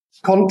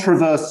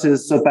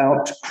Controversies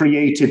about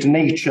created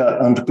nature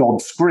and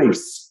God's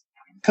grace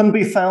can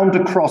be found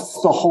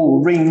across the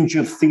whole range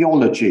of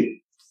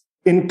theology,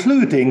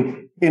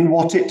 including in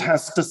what it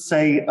has to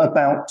say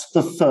about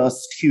the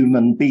first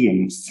human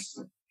beings.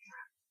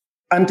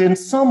 And in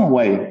some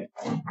way,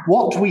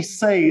 what we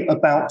say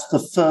about the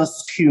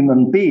first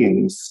human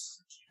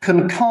beings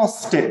can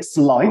cast its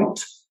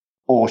light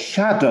or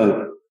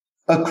shadow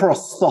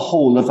across the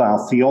whole of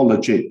our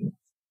theology.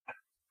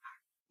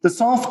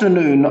 This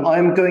afternoon,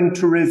 I'm going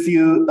to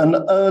review an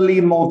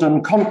early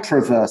modern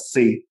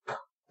controversy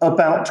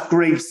about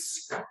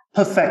grace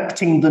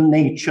perfecting the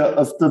nature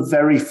of the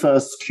very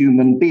first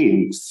human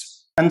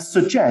beings, and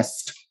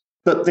suggest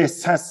that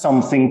this has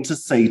something to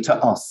say to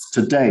us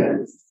today.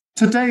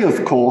 Today,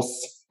 of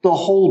course, the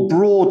whole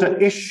broader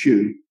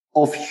issue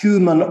of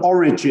human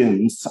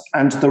origins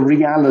and the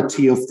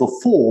reality of the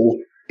fall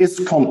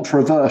is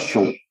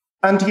controversial.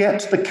 And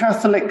yet the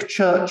Catholic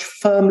Church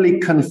firmly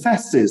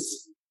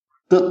confesses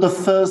that the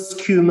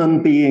first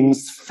human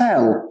beings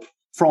fell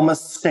from a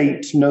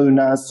state known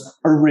as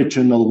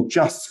original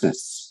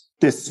justice.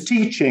 This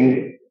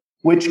teaching,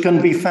 which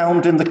can be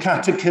found in the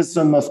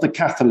Catechism of the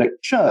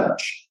Catholic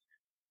Church,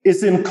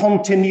 is in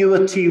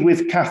continuity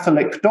with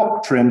Catholic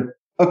doctrine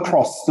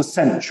across the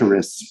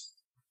centuries.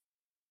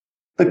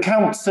 The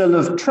Council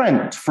of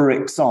Trent, for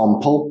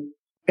example,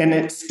 in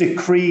its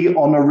decree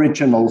on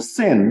original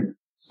sin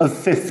of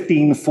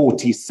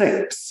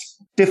 1546,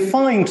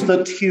 defined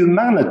that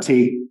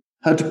humanity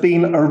had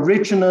been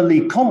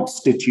originally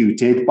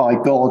constituted by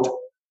God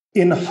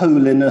in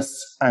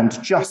holiness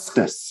and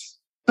justice.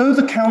 Though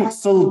the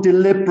Council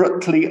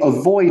deliberately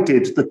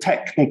avoided the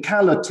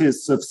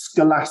technicalities of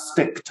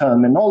scholastic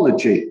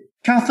terminology,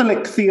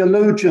 Catholic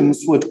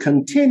theologians would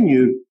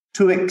continue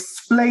to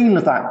explain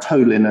that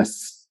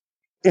holiness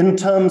in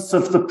terms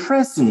of the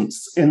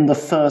presence in the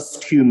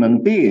first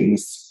human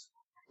beings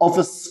of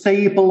a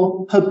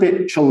stable,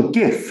 habitual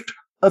gift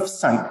of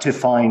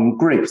sanctifying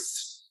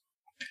grace.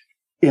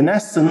 In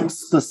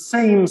essence, the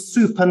same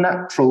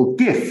supernatural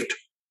gift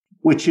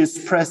which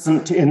is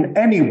present in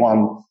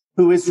anyone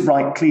who is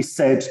rightly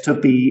said to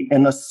be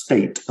in a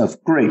state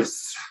of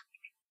grace.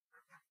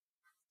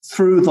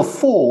 Through the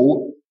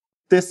fall,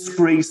 this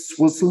grace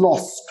was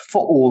lost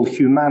for all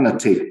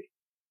humanity,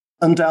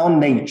 and our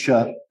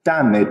nature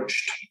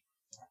damaged.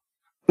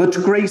 But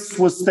grace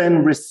was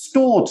then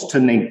restored to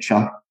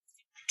nature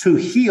to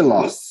heal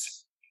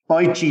us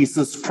by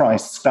Jesus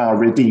Christ, our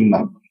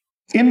Redeemer.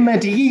 In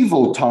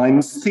medieval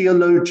times,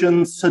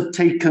 theologians had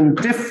taken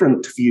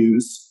different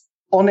views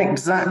on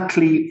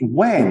exactly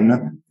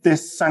when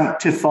this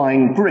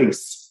sanctifying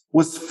grace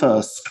was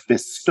first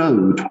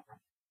bestowed.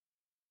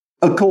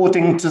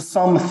 According to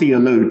some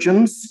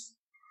theologians,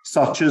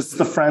 such as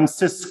the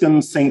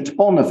Franciscan Saint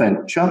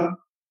Bonaventure,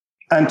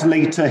 and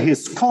later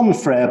his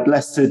confrere,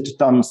 Blessed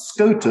Duns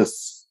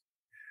Scotus,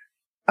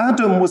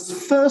 Adam was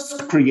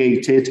first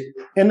created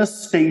in a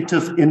state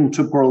of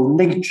integral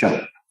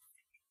nature,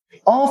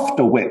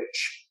 after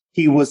which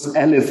he was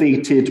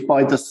elevated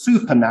by the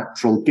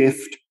supernatural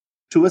gift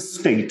to a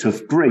state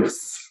of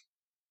grace,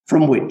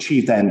 from which he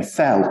then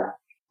fell.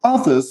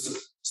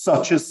 Others,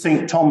 such as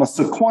St. Thomas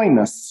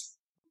Aquinas,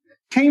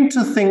 came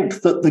to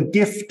think that the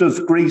gift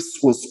of grace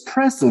was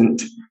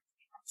present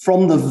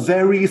from the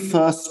very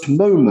first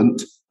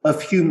moment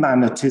of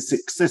humanity's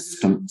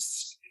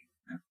existence,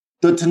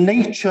 that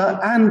nature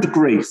and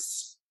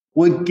grace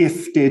were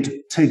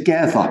gifted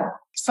together,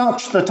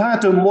 such that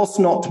Adam was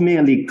not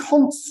merely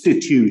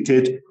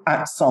constituted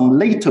at some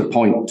later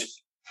point,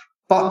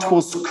 but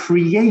was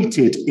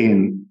created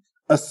in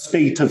a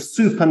state of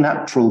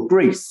supernatural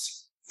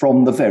grace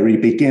from the very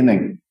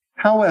beginning.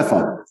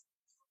 However,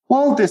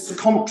 while this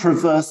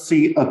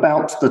controversy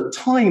about the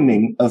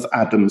timing of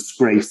Adam's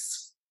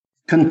grace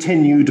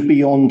continued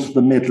beyond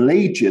the Middle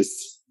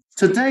Ages,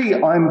 today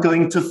I'm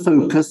going to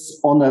focus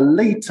on a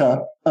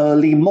later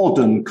early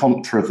modern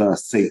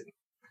controversy,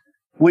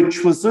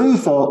 which was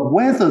over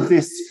whether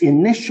this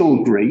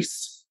initial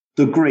grace,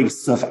 the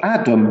grace of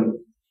Adam,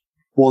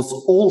 was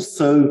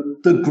also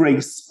the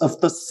grace of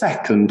the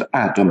second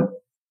Adam,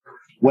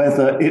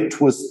 whether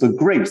it was the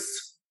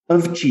grace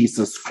of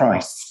Jesus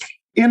Christ.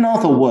 In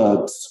other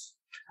words,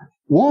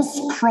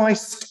 was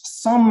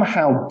Christ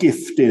somehow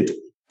gifted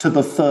to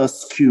the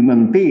first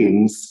human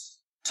beings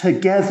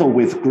together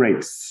with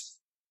grace,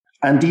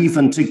 and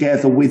even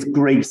together with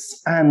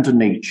grace and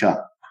nature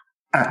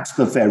at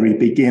the very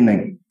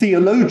beginning?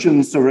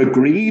 Theologians are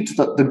agreed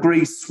that the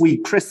grace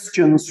we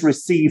Christians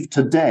receive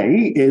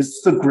today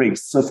is the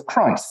grace of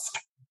Christ,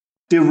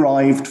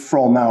 derived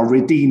from our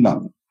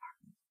Redeemer.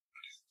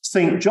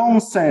 St.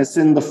 John says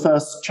in the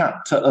first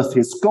chapter of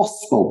his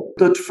Gospel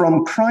that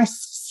from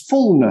Christ's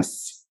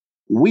fullness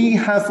we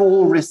have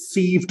all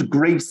received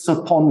grace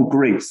upon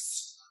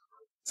grace,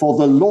 for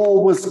the law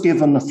was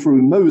given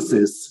through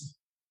Moses,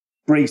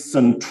 grace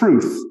and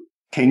truth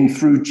came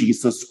through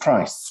Jesus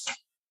Christ.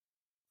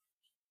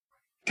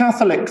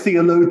 Catholic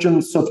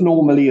theologians have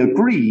normally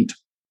agreed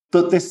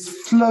that this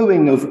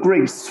flowing of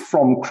grace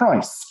from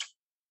Christ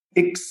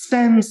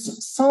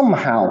extends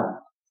somehow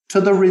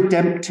to the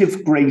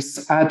redemptive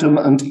grace Adam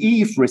and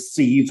Eve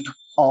received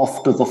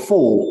after the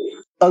fall,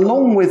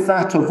 along with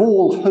that of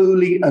all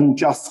holy and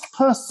just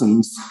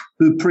persons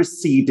who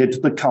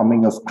preceded the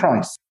coming of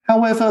Christ.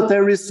 However,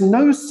 there is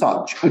no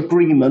such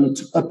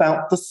agreement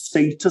about the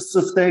status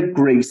of their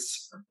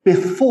grace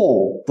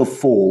before the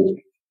fall.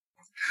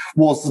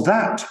 Was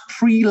that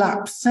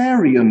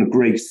prelapsarian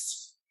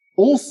grace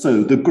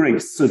also the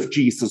grace of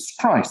Jesus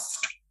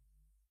Christ,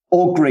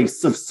 or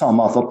grace of some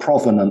other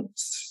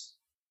provenance?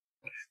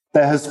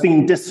 There has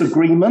been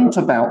disagreement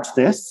about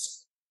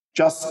this,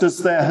 just as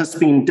there has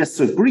been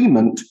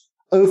disagreement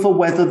over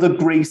whether the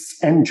grace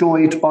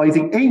enjoyed by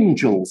the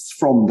angels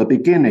from the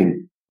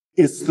beginning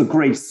is the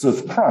grace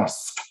of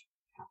Christ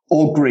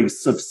or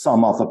grace of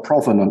some other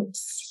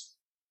provenance.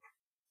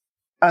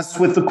 As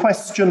with the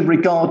question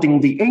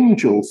regarding the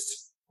angels,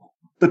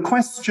 the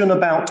question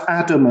about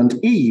Adam and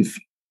Eve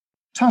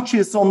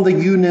touches on the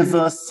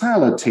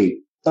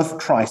universality of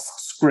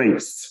Christ's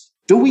grace.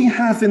 Do we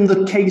have in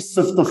the case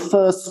of the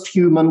first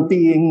human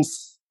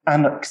beings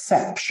an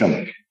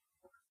exception,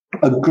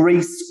 a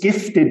grace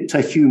gifted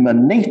to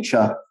human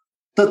nature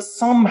that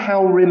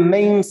somehow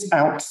remains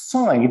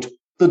outside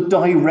the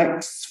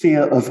direct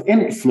sphere of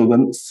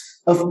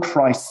influence of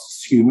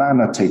Christ's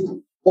humanity?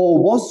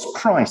 Or was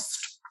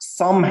Christ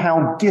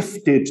somehow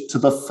gifted to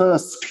the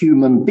first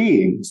human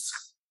beings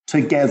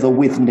together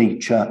with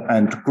nature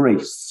and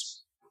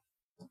grace?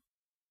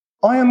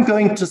 I am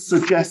going to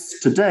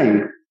suggest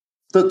today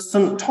that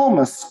St.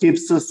 Thomas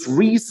gives us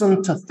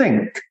reason to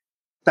think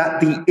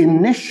that the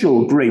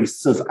initial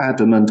grace of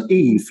Adam and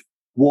Eve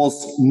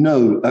was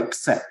no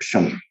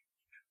exception,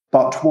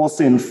 but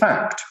was in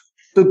fact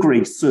the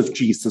grace of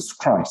Jesus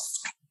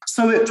Christ.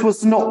 So it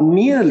was not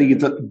merely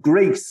that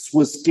grace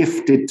was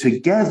gifted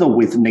together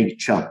with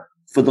nature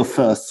for the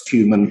first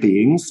human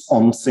beings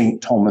on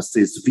St.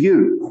 Thomas's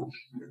view,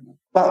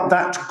 but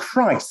that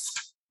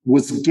Christ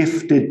was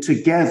gifted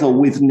together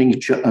with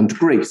nature and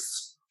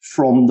grace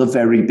from the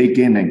very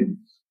beginning.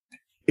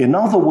 In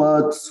other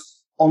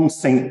words, on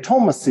St.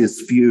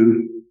 Thomas's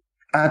view,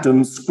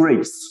 Adam's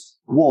grace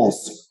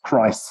was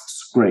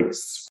Christ's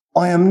grace.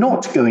 I am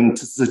not going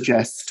to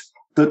suggest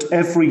that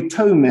every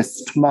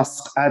Thomist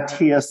must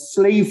adhere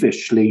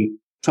slavishly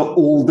to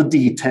all the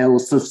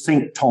details of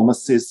St.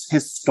 Thomas's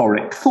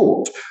historic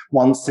thought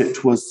once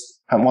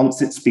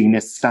it's been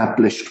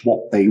established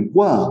what they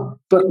were,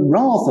 but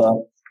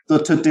rather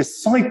that a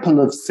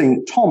disciple of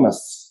St.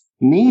 Thomas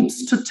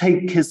needs to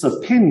take his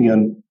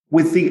opinion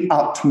with the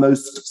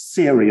utmost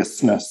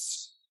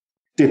seriousness,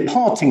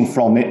 departing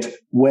from it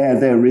where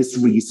there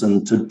is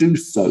reason to do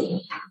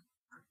so.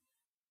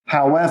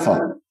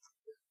 However,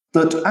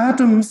 that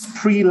Adam's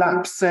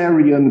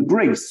prelapsarian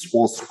grace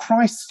was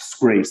Christ's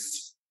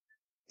grace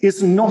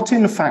is not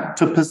in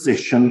fact a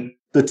position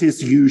that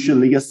is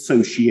usually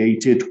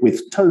associated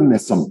with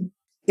Thomism.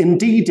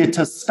 Indeed, it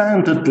has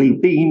standardly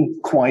been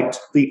quite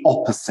the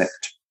opposite.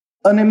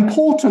 An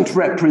important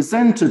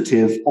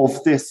representative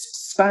of this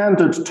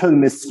standard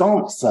Thomist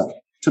answer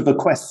to the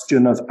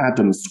question of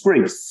Adam's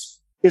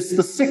grace is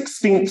the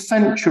 16th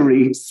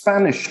century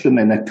Spanish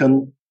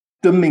Dominican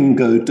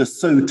Domingo de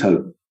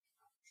Soto.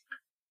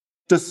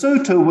 De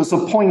Soto was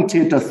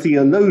appointed a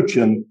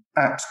theologian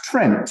at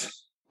Trent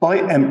by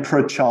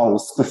Emperor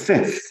Charles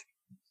V,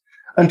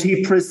 and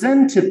he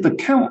presented the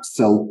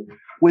council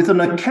with an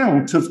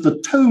account of the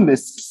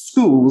Thomist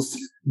school's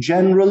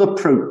general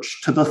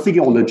approach to the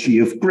theology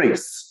of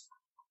grace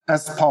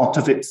as part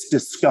of its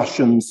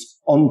discussions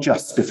on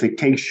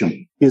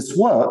justification. His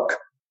work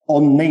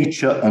on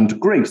nature and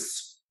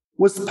grace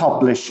was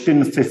published in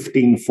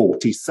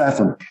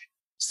 1547.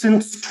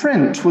 Since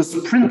Trent was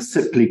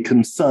principally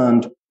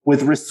concerned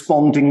with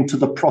responding to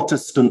the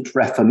Protestant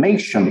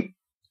Reformation,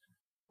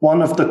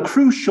 one of the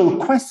crucial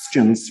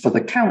questions for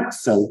the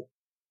council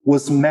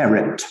was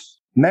merit.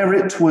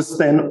 Merit was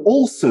then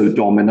also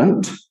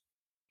dominant,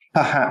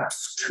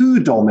 perhaps too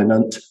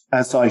dominant,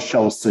 as I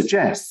shall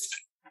suggest,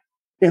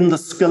 in the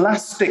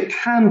scholastic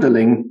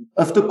handling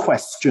of the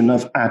question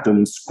of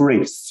Adam's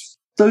grace.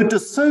 Though De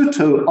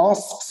Soto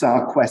asks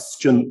our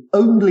question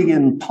only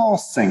in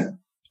passing,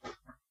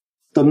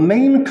 the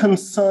main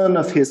concern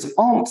of his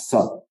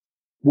answer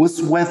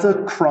was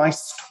whether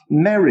Christ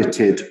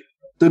merited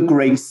the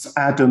grace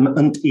Adam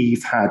and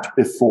Eve had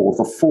before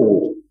the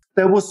fall.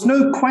 There was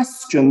no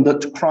question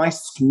that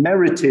Christ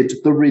merited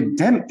the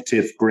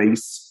redemptive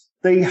grace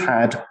they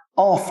had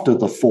after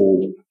the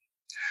fall,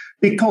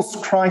 because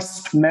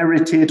Christ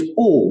merited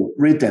all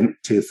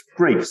redemptive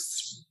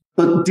grace.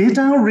 But did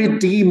our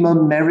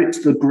Redeemer merit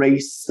the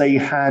grace they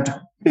had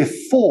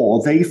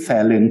before they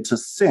fell into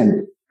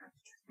sin?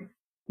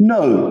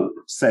 No,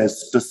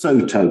 says De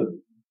Soto.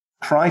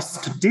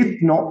 Christ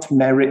did not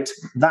merit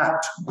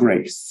that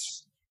grace.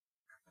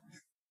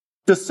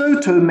 De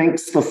Soto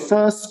makes the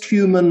first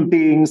human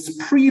being's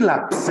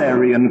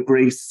prelapsarian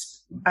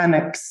grace an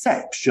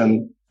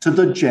exception to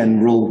the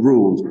general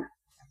rule.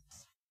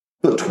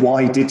 But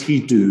why did he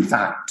do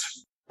that?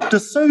 De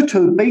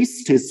Soto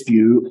based his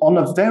view on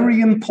a very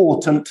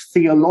important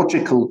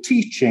theological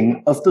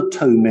teaching of the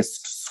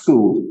Thomist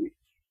school.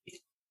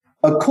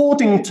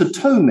 According to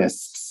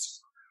Thomists,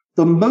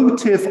 the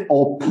motive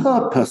or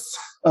purpose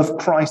of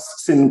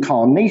Christ's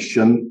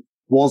incarnation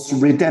was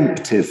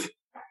redemptive,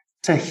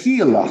 to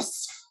heal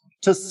us,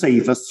 to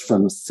save us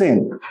from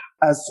sin.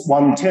 As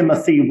 1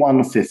 Timothy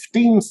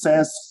 1:15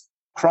 says,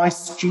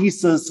 Christ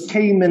Jesus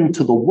came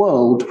into the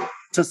world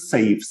to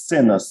save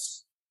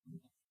sinners.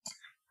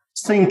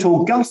 St.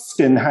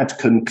 Augustine had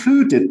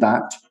concluded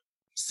that,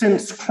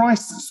 since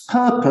Christ's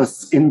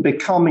purpose in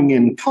becoming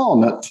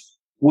incarnate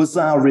was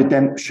our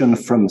redemption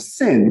from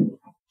sin,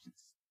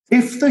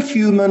 if the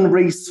human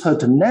race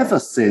had never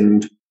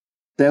sinned,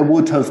 there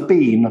would have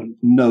been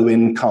no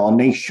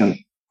incarnation.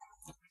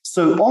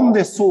 So on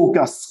this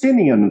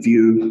Augustinian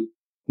view,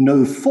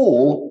 no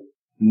fall,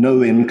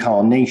 no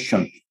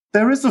incarnation.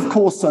 There is, of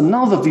course,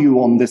 another view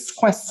on this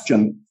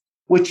question,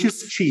 which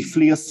is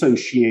chiefly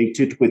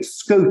associated with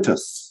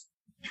Scotus.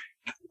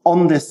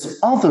 On this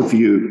other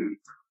view,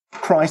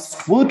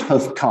 Christ would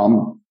have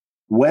come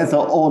whether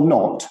or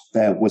not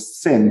there was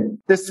sin.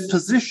 This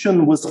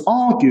position was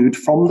argued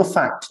from the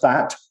fact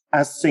that,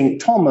 as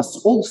St. Thomas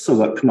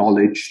also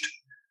acknowledged,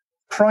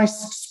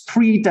 Christ's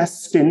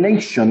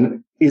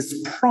predestination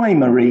is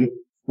primary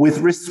with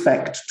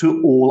respect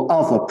to all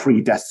other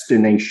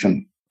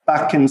predestination.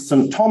 Back in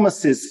St.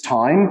 Thomas's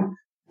time,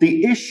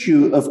 the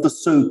issue of the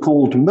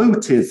so-called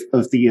motive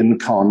of the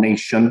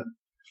incarnation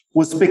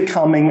was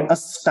becoming a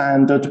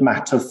standard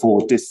matter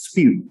for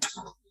dispute.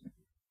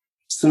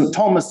 St.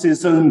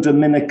 Thomas's own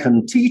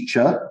Dominican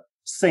teacher,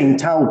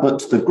 St.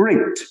 Albert the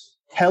Great,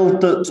 held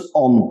that,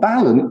 on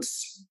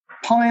balance,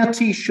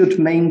 piety should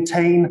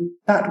maintain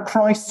that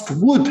Christ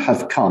would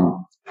have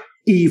come,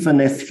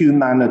 even if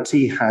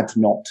humanity had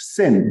not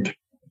sinned.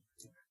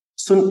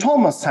 St.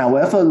 Thomas,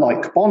 however,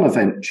 like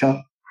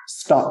Bonaventure,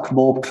 stuck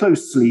more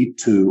closely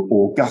to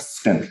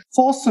Augustine.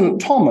 For St.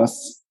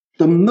 Thomas,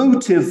 the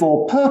motive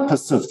or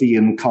purpose of the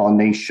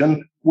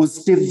incarnation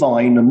was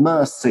divine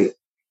mercy.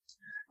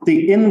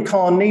 The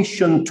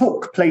incarnation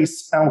took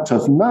place out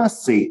of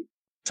mercy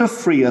to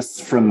free us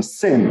from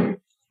sin.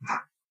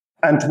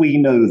 And we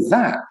know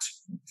that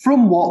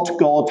from what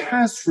God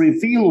has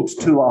revealed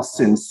to us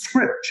in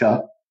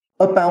Scripture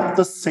about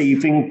the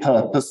saving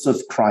purpose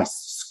of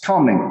Christ's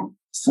coming.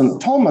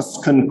 St. Thomas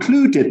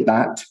concluded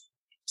that,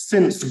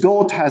 since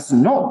God has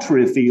not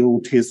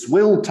revealed his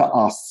will to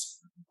us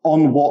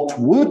on what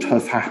would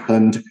have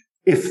happened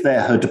if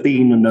there had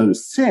been no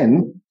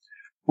sin,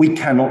 we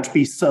cannot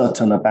be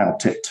certain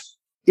about it.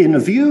 In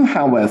view,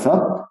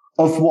 however,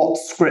 of what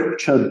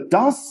Scripture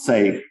does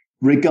say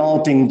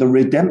regarding the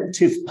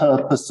redemptive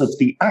purpose of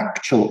the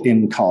actual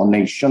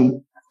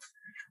incarnation,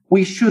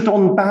 we should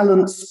on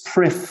balance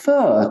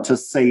prefer to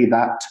say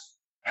that,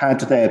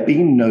 had there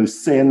been no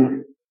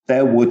sin,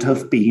 there would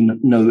have been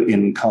no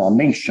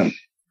incarnation.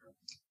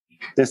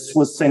 This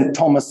was St.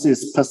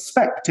 Thomas's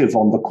perspective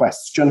on the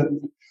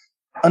question,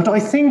 and I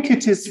think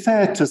it is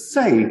fair to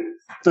say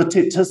that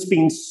it has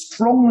been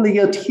strongly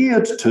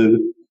adhered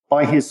to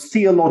by his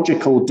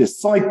theological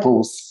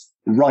disciples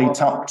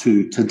right up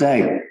to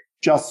today,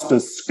 just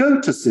as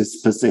Scotus's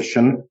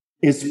position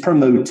is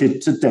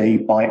promoted today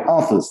by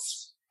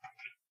others.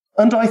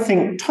 And I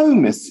think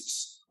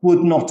Thomists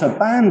would not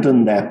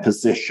abandon their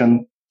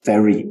position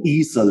very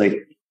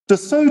easily. De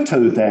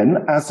Soto,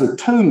 then, as a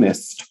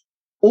Thomist,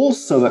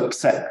 also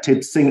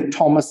accepted St.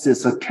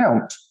 Thomas's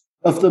account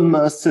of the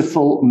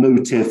merciful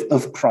motive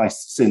of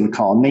Christ's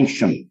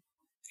incarnation.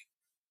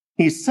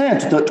 He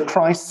said that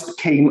Christ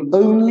came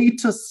only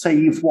to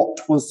save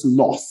what was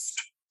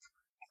lost,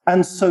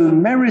 and so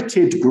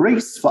merited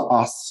grace for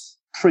us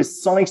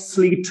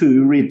precisely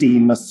to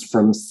redeem us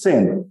from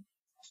sin.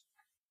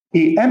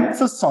 He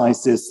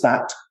emphasizes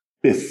that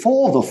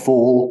before the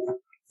fall,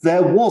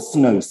 there was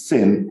no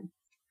sin,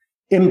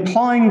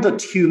 implying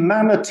that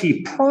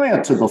humanity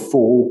prior to the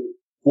fall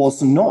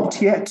was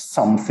not yet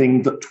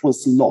something that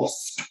was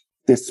lost.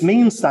 This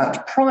means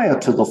that prior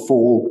to the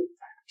fall,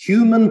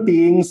 human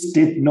beings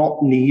did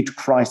not need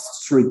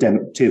Christ's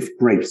redemptive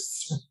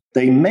grace.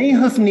 They may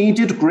have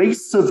needed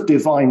grace of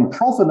divine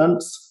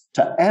providence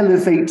to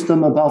elevate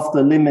them above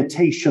the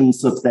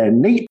limitations of their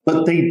nature,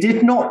 but they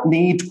did not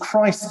need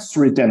Christ's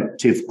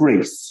redemptive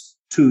grace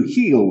to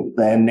heal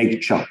their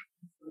nature.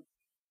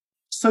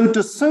 So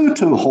De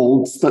Soto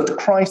holds that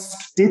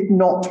Christ did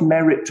not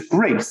merit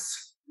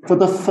grace for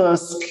the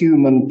first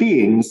human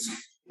beings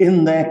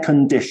in their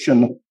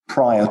condition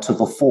prior to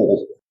the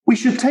fall. We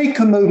should take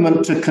a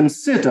moment to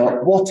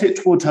consider what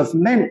it would have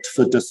meant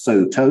for De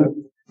Soto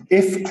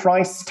if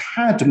Christ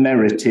had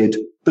merited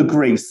the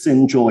grace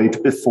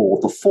enjoyed before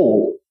the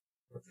fall.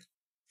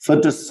 For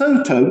De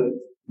Soto,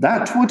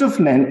 that would have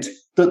meant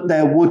that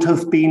there would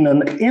have been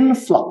an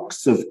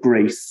influx of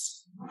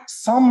grace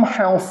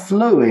somehow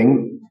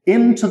flowing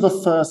into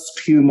the first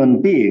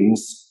human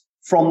beings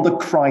from the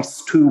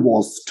Christ who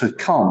was to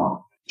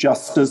come,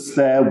 just as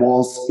there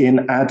was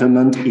in Adam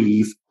and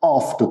Eve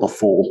after the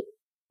fall.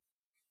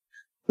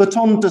 But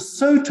on De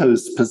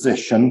Soto's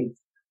position,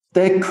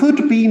 there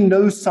could be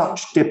no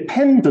such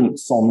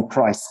dependence on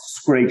Christ's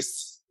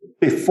grace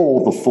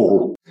before the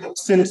fall,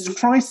 since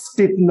Christ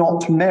did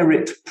not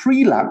merit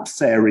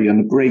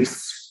prelapsarian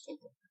grace,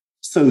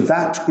 so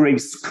that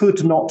grace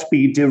could not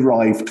be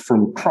derived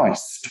from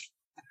Christ.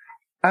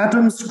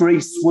 Adam's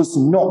grace was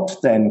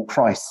not then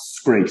Christ's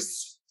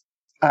grace,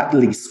 at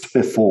least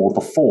before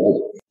the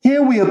fall.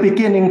 Here we are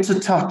beginning to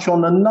touch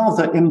on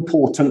another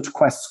important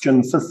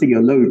question for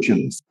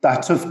theologians,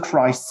 that of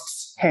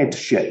Christ's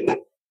headship.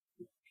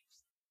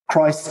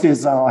 Christ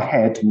is our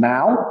head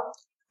now,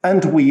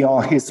 and we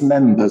are his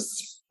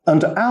members,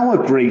 and our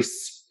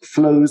grace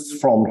flows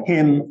from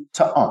him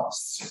to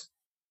us.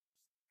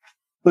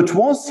 But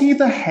was he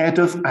the head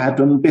of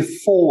Adam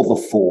before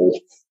the fall?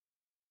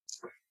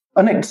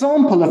 An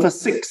example of a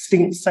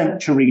 16th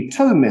century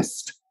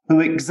Thomist who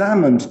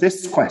examined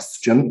this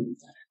question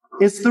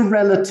is the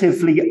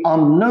relatively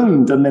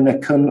unknown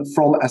Dominican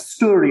from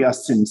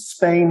Asturias in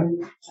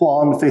Spain,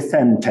 Juan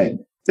Vicente.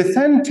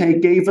 Vicente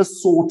gave a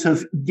sort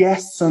of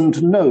yes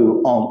and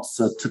no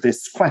answer to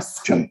this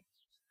question,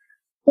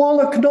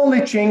 while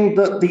acknowledging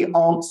that the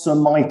answer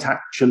might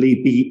actually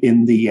be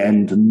in the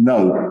end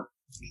no.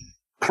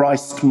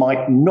 Christ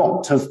might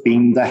not have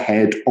been the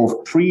head of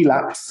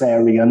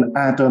prelapsarian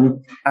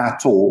Adam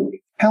at all.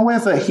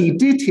 However, he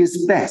did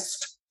his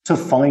best to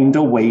find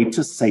a way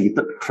to say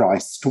that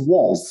Christ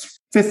was.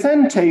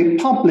 Vicente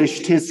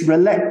published his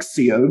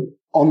Relexio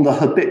on the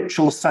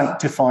habitual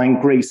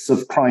sanctifying grace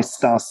of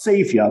Christ our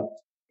Saviour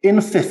in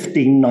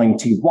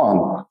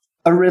 1591.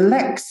 A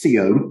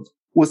Relexio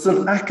was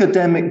an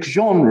academic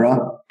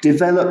genre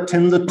developed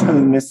in the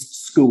Thomist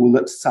school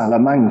at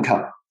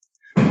Salamanca,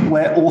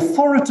 where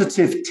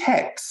authoritative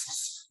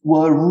texts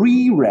were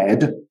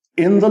reread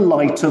in the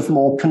light of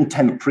more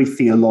contemporary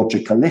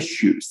theological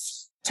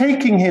issues.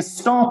 Taking his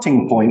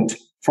starting point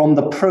from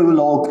the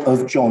prologue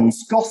of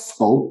John's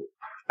Gospel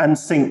and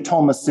St.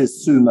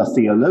 Thomas's Summa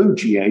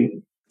Theologiae,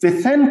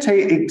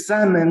 Vicente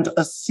examined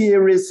a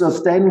series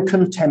of then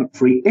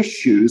contemporary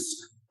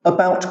issues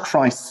about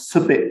Christ's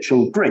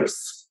habitual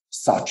grace,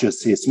 such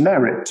as his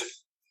merit.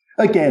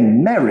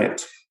 Again,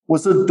 merit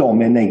was a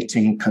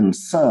dominating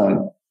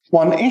concern.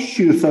 One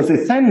issue for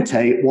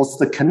Vicente was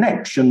the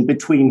connection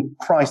between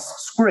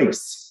Christ's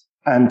grace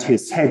and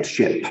his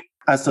headship.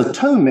 As a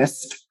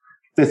Thomist,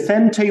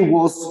 Vicente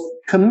was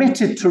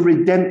committed to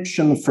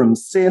redemption from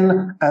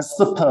sin as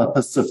the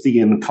purpose of the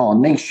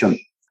incarnation,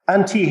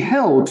 and he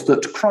held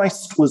that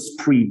Christ was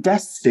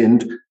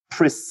predestined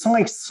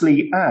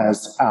precisely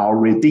as our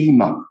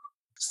Redeemer.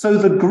 So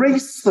the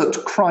grace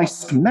that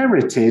Christ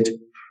merited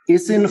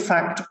is in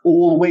fact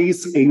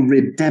always a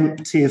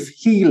redemptive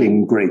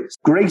healing grace.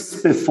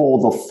 Grace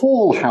before the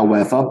fall,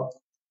 however,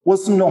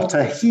 was not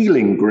a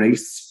healing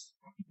grace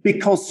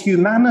because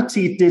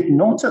humanity did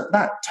not at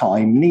that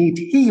time need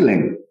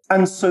healing,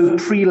 and so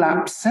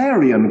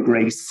prelapsarian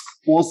grace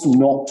was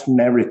not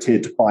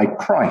merited by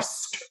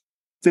Christ.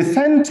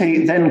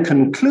 Vicente then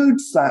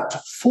concludes that,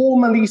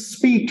 formally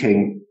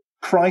speaking,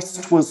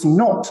 Christ was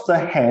not the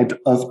head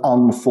of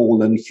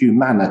unfallen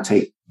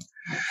humanity,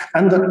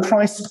 and that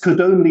Christ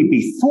could only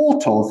be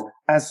thought of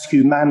as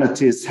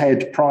humanity's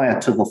head prior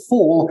to the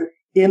fall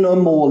in a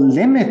more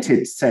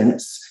limited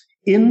sense,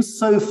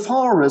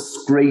 insofar as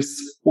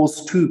grace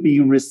was to be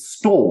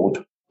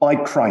restored by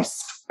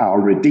Christ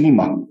our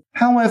Redeemer.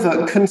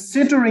 However,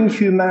 considering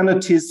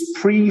humanity's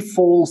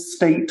pre-fall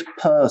state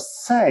per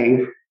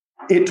se,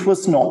 it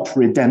was not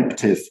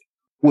redemptive,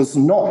 was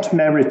not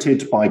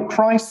merited by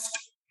Christ,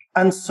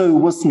 and so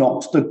was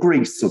not the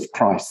grace of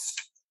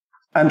Christ.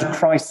 And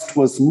Christ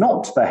was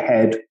not the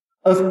head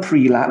of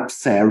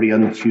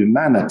prelapsarian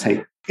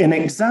humanity. In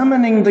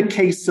examining the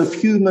case of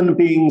human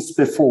beings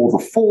before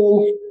the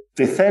fall,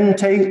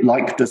 Vicente,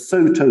 like De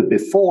Soto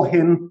before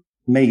him,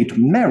 made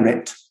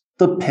merit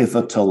the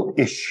pivotal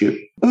issue.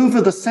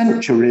 Over the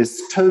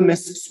centuries,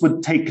 Thomists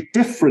would take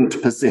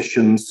different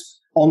positions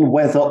on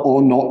whether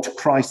or not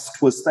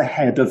Christ was the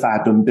head of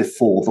Adam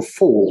before the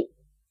fall.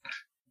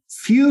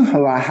 Few,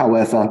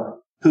 however,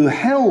 who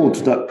held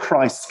that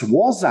Christ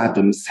was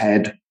Adam's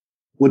head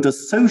would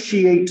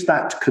associate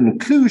that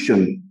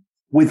conclusion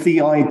with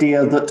the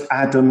idea that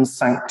Adam's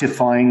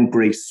sanctifying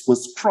grace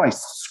was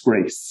Christ's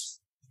grace.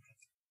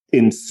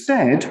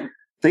 Instead,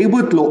 they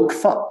would look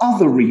for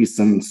other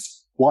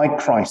reasons why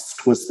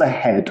Christ was the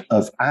head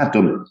of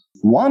Adam.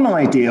 One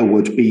idea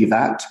would be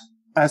that,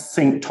 as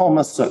St.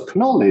 Thomas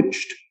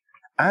acknowledged,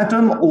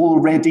 Adam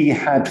already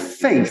had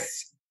faith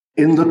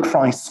in the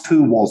Christ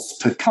who was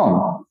to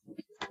come,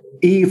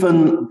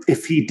 even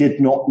if he did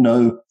not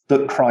know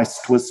that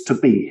Christ was to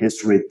be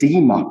his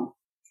Redeemer.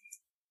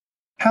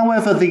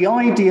 However, the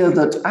idea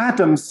that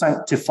Adam's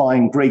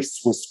sanctifying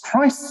grace was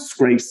Christ's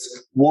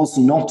grace was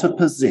not a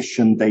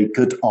position they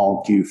could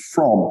argue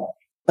from.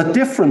 A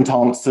different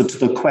answer to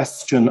the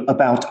question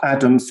about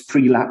Adam's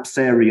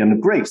prelapsarian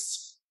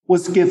grace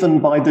was given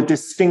by the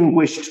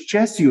distinguished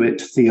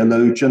Jesuit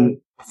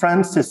theologian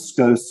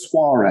Francisco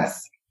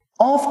Suarez.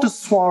 After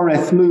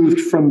Suarez moved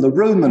from the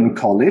Roman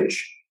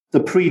College, the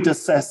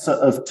predecessor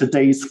of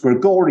today's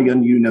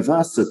Gregorian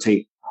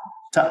University,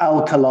 to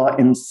Alcalá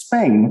in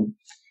Spain,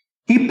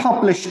 He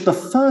published the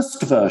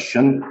first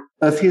version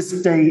of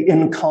his De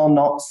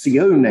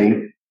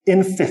Incarnatione in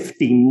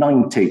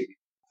 1590,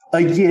 a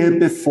year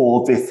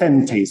before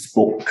Vicente's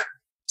book.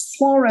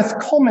 Suarez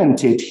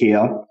commented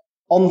here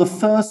on the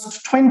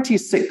first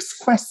 26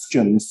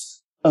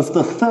 questions of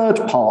the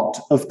third part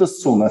of the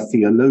Summa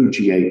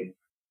Theologiae.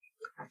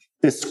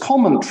 This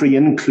commentary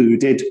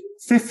included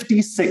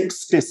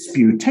 56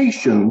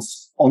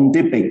 disputations on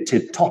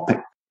debated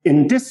topics.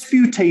 In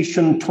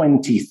Disputation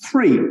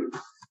 23,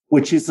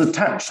 which is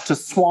attached to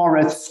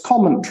Suarez's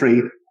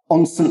commentary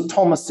on St.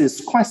 Thomas's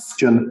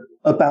question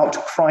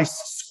about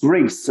Christ's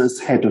grace as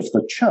head of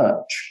the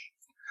Church,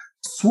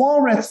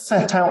 Suarez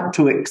set out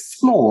to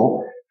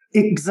explore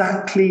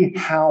exactly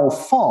how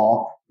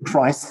far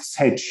Christ's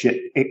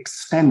headship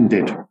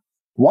extended.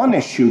 One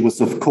issue was,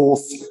 of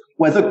course,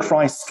 whether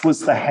Christ was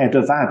the head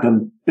of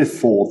Adam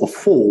before the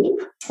fall.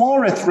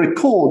 Suarez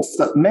records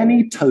that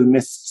many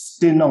Thomists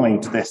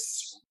denied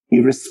this. He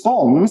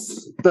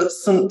responds that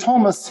St.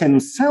 Thomas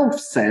himself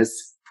says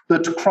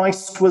that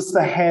Christ was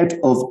the head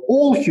of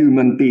all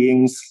human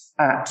beings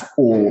at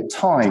all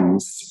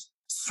times.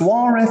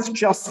 Suarez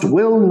just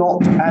will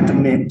not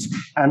admit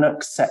an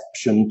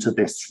exception to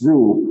this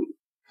rule.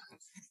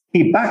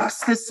 He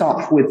backs this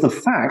up with the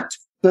fact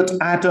that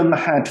Adam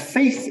had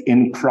faith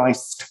in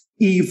Christ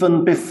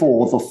even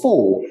before the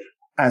fall,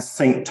 as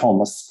St.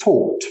 Thomas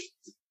taught.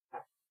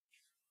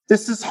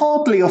 This is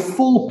hardly a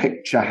full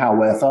picture,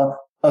 however,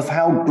 of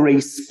how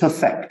grace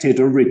perfected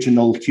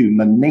original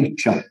human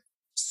nature.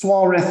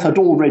 Suarez had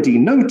already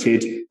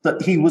noted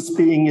that he was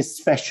being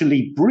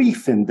especially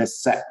brief in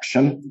this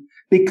section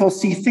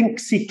because he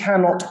thinks he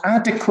cannot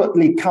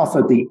adequately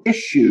cover the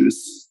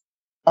issues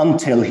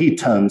until he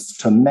turns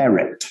to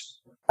merit.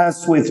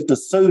 As with De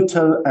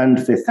Soto and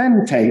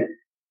Vicente,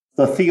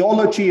 the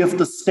theology of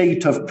the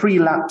state of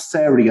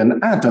prelapsarian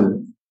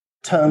Adam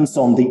turns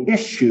on the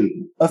issue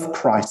of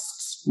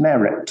Christ's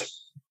merit.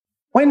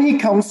 When he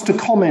comes to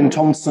comment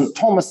on St.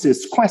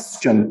 Thomas's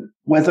question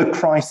whether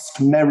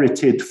Christ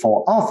merited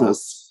for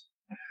others,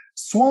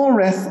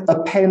 Suarez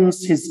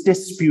appends his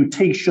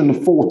Disputation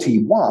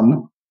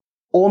 41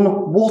 on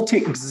what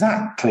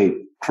exactly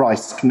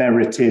Christ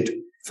merited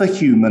for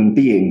human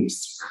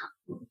beings.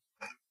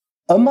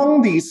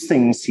 Among these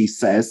things, he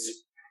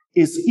says,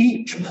 is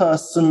each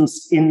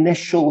person's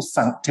initial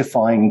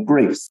sanctifying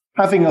grace.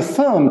 Having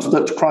affirmed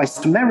that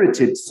Christ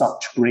merited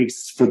such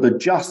grace for the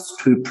just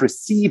who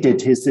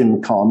preceded his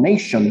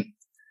incarnation,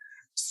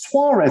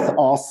 Suarez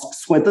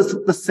asks whether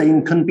the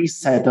same can be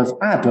said of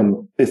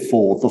Adam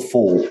before the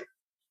fall.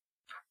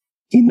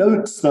 He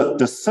notes that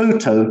De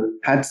Soto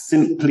had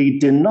simply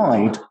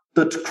denied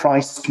that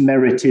Christ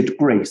merited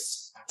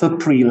grace for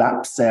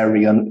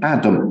prelapsarian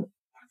Adam.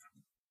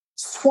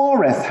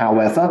 Suarez,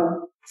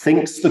 however,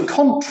 thinks the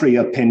contrary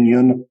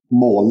opinion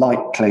more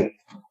likely.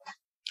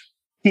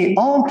 He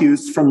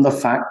argues from the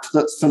fact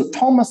that St.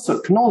 Thomas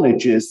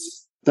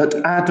acknowledges that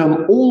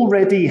Adam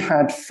already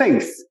had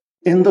faith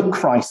in the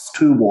Christ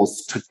who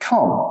was to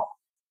come.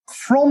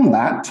 From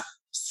that,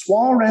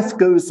 Suarez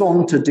goes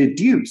on to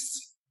deduce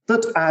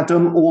that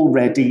Adam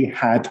already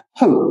had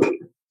hope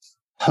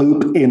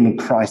in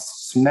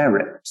Christ's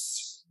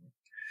merits.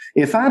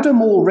 If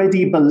Adam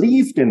already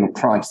believed in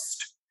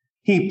Christ,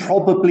 he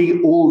probably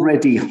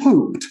already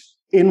hoped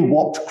in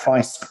what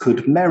Christ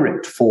could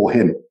merit for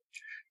him,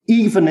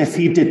 even if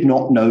he did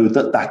not know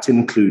that that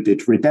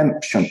included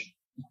redemption.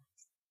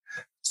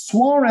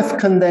 Suarez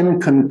can then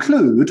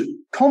conclude,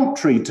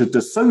 contrary to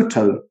De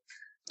Soto,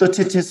 that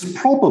it is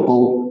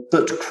probable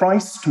that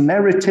Christ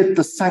merited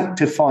the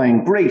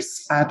sanctifying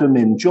grace Adam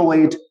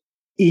enjoyed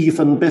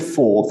even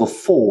before the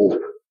fall.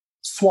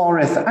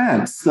 Suarez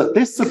adds that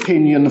this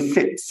opinion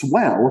fits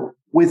well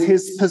with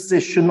his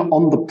position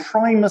on the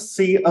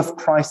primacy of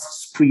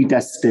Christ's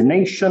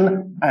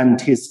predestination and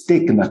his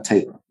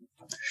dignity.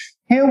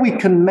 Here we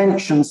can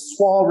mention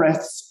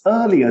Suarez's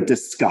earlier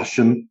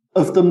discussion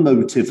of the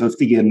motive of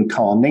the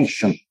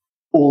incarnation.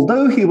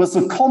 Although he was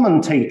a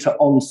commentator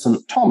on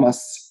St.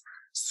 Thomas,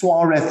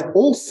 Suarez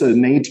also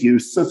made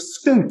use of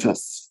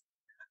Scotus,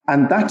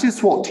 and that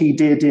is what he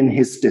did in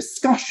his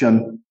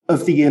discussion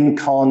of the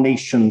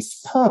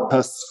incarnation's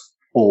purpose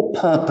or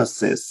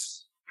purposes.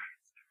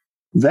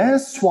 There,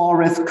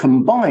 Suarez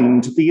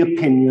combined the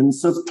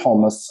opinions of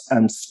Thomas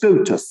and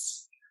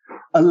Scotus,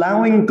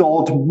 allowing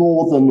God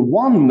more than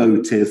one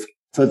motive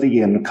for the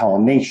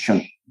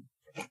incarnation.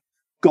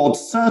 God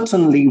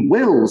certainly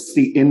wills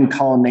the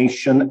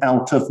incarnation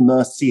out of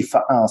mercy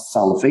for our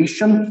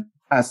salvation,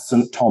 as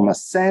St.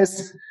 Thomas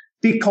says,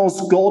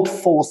 because God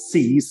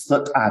foresees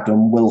that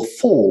Adam will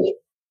fall.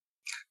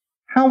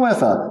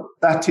 However,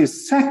 that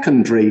is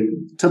secondary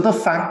to the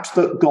fact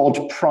that God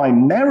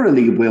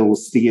primarily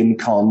wills the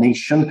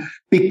incarnation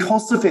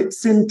because of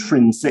its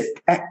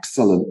intrinsic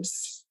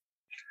excellence.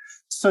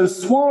 So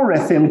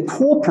Suarez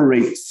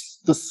incorporates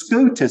the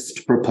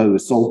Scotist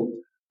proposal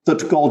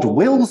that God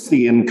wills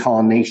the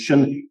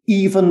incarnation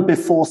even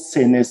before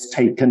sin is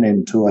taken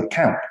into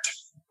account.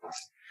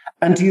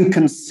 And you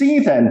can see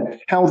then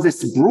how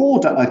this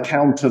broader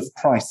account of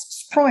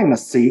Christ's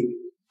primacy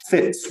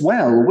fits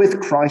well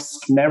with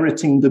Christ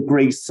meriting the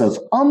grace of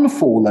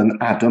unfallen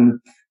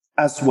Adam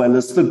as well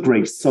as the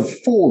grace of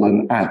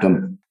fallen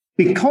Adam.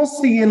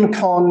 Because the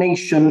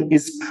incarnation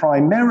is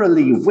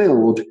primarily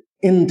willed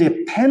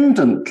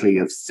independently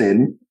of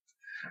sin,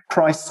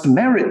 Christ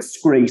merits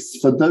grace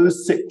for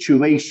those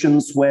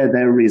situations where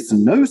there is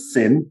no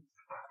sin,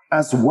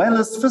 as well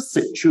as for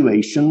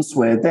situations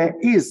where there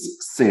is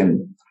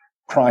sin.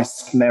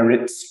 Christ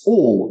merits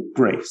all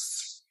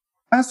grace.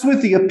 As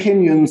with the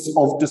opinions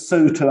of De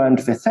Soto and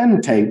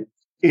Vicente,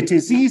 it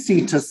is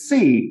easy to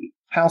see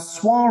how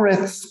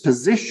Suarez's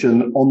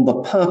position on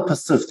the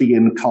purpose of the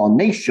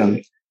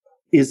incarnation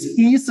is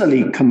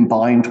easily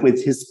combined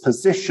with his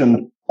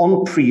position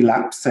on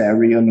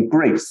prelapsarian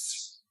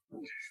grace.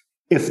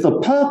 If the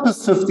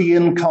purpose of the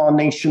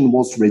incarnation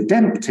was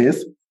redemptive,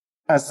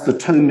 as the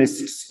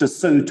Thomists De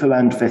Soto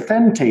and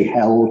Vicente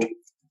held,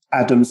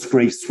 Adam's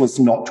grace was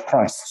not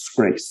Christ's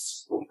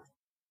grace.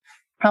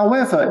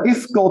 However,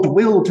 if God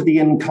willed the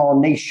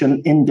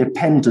incarnation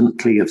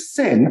independently of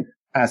sin,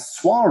 as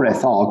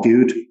Suarez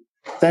argued,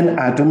 then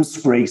Adam's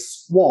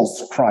grace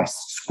was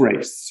Christ's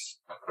grace.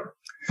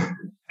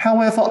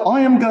 However,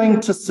 I am going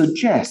to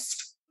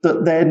suggest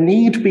that there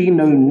need be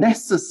no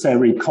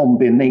necessary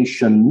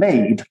combination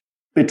made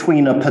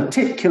between a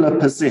particular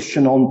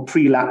position on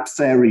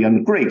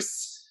prelapsarian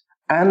grace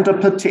and a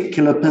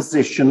particular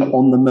position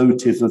on the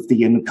motive of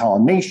the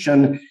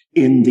incarnation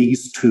in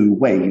these two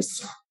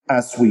ways,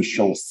 as we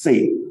shall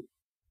see.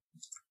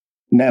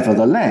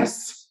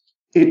 Nevertheless,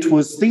 it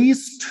was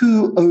these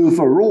two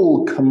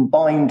overall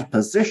combined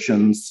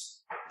positions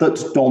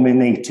that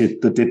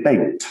dominated the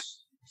debate.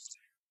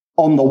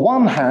 On the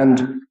one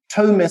hand,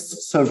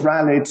 Thomists have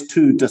rallied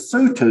to De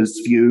Soto's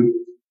view,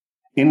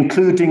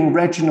 including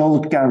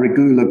Reginald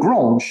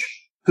Garrigou-Lagrange,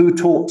 who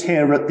taught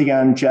here at the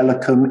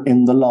Angelicum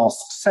in the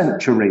last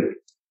century,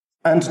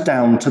 and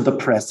down to the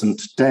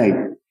present day.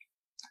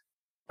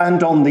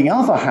 And on the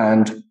other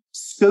hand,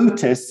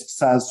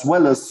 Scotists as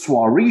well as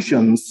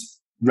Suarezians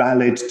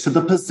rallied to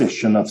the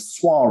position of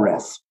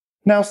Suarez.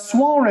 Now,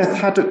 Suarez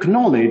had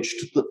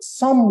acknowledged that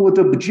some would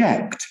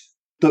object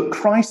that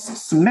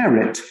Christ's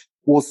merit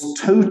was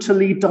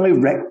totally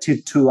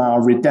directed to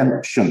our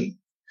redemption,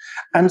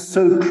 and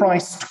so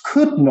Christ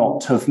could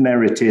not have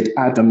merited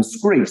Adam's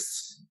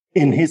grace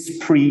in his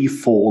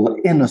pre-fall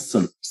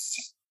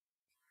innocence.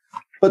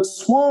 But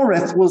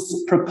Suarez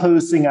was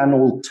proposing an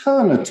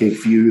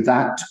alternative view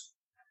that,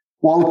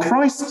 while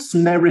Christ's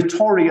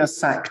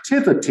meritorious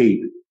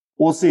activity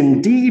was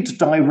indeed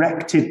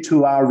directed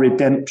to our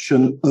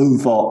redemption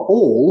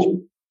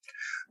overall,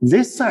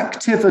 this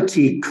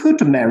activity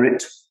could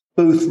merit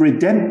both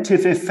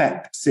redemptive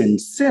effects in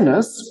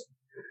sinners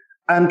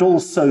and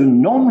also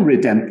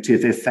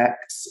non-redemptive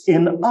effects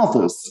in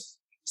others,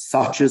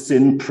 such as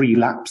in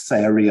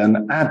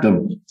prelapsarian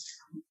Adam.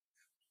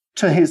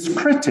 To his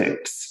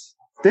critics,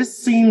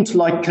 this seemed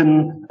like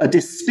a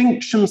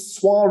distinction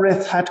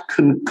Suarez had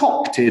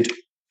concocted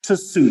to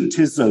suit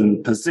his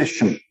own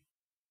position.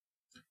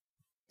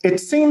 It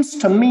seems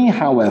to me,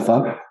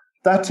 however,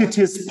 that it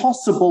is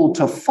possible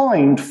to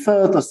find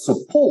further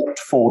support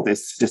for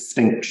this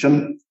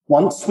distinction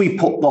once we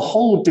put the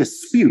whole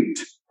dispute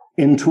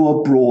into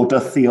a broader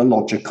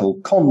theological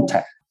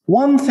context.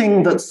 One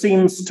thing that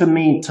seems to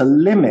me to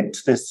limit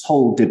this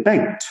whole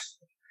debate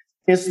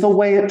is the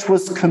way it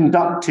was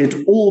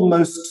conducted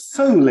almost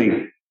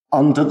solely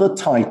under the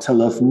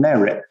title of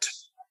merit.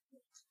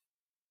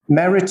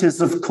 Merit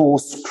is, of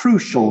course,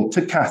 crucial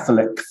to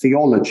Catholic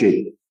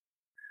theology,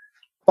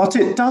 but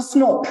it does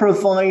not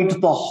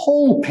provide the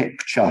whole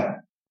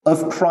picture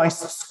of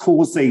Christ's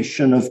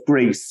causation of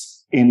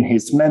grace in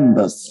his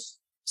members.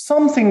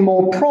 Something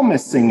more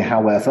promising,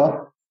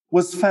 however,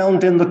 was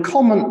found in the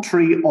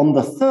commentary on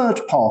the third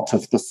part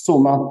of the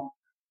Summa,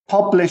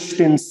 published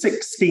in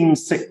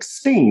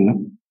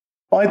 1616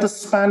 by the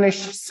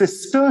Spanish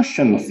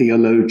Cistercian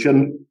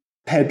theologian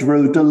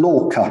Pedro de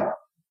Lorca.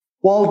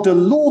 While de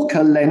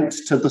Lorca lent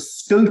to the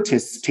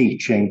Scotist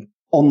teaching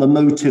on the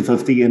motive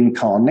of the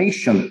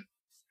incarnation,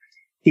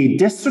 he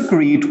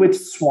disagreed with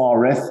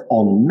Suarez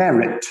on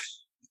merit,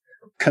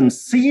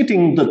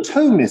 conceding the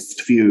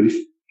Thomist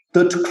view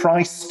that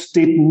Christ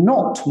did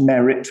not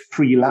merit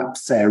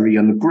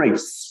prelapsarian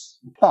grace.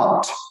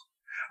 But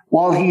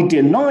while he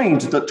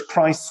denied that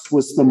Christ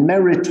was the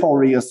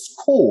meritorious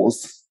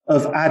cause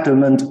of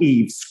Adam and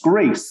Eve's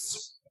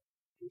grace,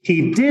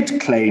 he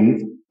did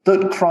claim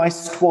that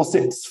Christ was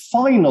its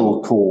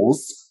final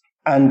cause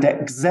and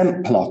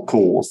exemplar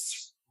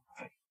cause.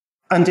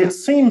 And it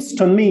seems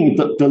to me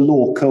that de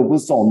Lorca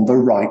was on the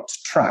right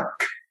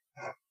track.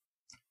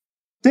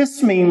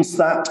 This means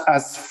that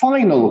as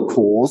final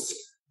cause,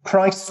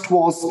 Christ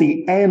was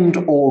the end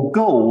or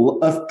goal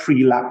of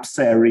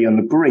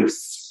prelapsarian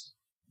grace.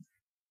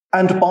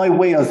 And by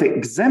way of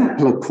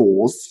exemplar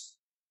cause,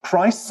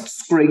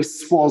 Christ's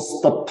grace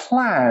was the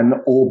plan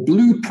or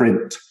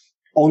blueprint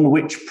on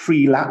which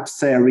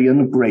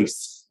prelapsarian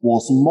grace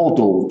was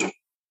modeled.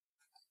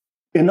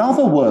 In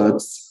other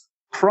words,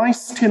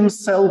 Christ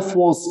himself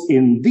was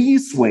in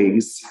these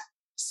ways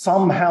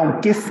somehow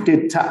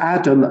gifted to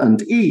Adam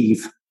and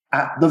Eve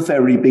at the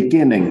very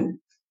beginning,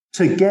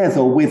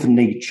 together with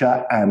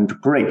nature and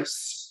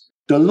grace.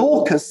 De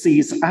Lorca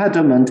sees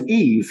Adam and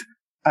Eve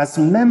as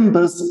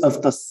members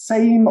of the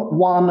same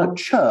one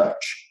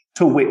church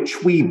to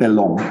which we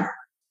belong.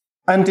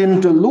 And in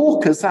De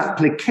Lorca's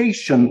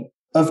application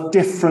of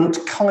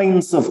different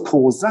kinds of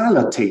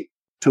causality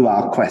to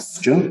our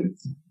question,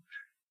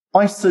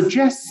 I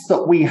suggest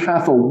that we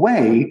have a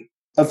way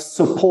of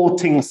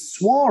supporting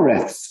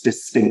Suarez's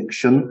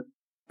distinction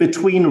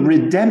between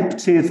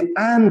redemptive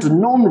and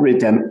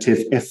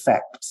non-redemptive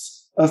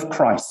effects of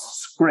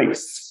Christ's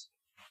grace.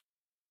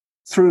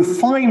 Through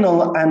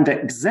final and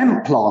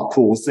exemplar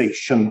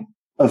causation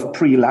of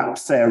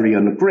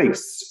prelapsarian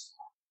grace,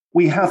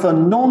 we have a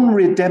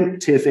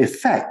non-redemptive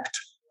effect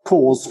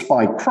caused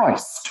by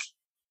Christ.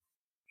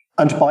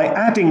 And by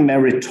adding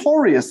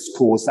meritorious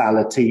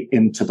causality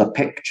into the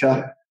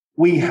picture,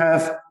 we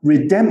have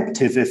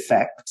redemptive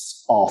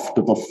effects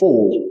after the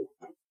fall.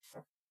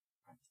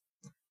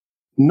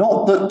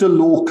 Not that De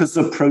Lorca's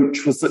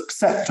approach was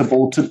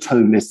acceptable to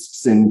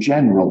Thomists in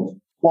general.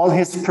 While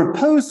his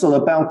proposal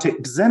about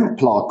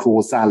exemplar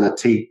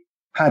causality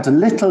had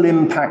little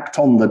impact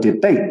on the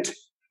debate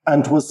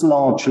and was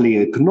largely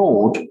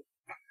ignored,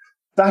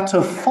 that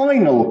of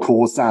final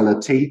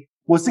causality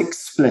was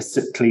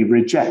explicitly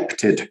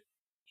rejected.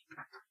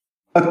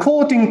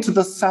 According to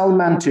the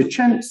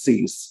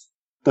Salmanticenses,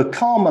 the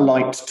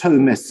Carmelite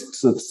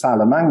Thomists of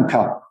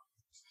Salamanca,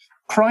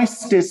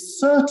 Christ is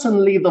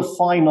certainly the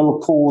final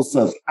cause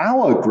of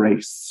our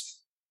grace,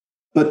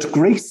 but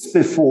grace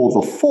before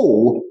the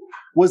fall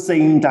was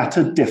aimed at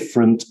a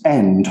different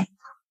end,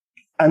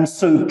 and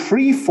so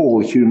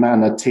pre-fall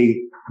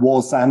humanity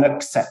was an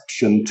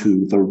exception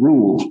to the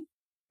rule.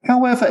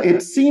 However,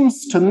 it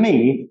seems to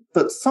me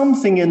that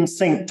something in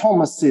St.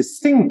 Thomas's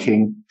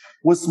thinking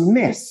was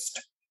missed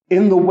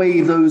in the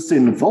way those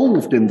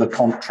involved in the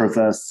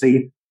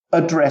controversy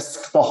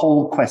addressed the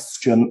whole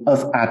question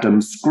of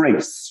Adam's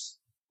grace.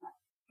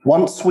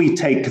 Once we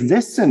take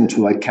this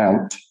into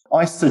account,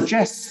 I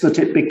suggest that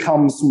it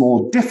becomes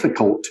more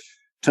difficult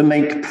to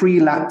make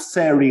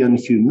prelapsarian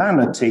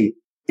humanity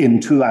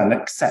into an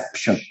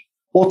exception.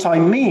 What I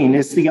mean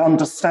is the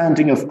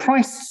understanding of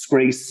Christ's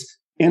grace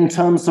in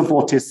terms of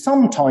what is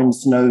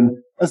sometimes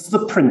known as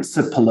the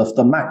principle of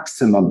the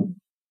maximum.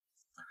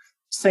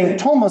 St.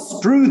 Thomas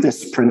drew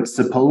this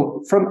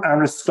principle from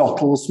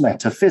Aristotle's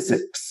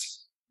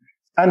Metaphysics,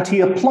 and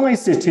he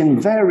applies it in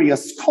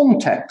various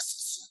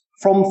contexts,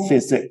 from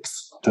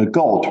physics to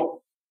God.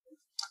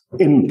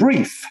 In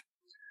brief,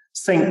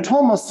 St.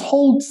 Thomas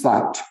holds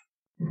that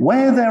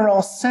where there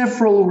are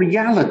several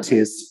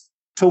realities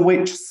to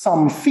which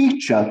some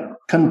feature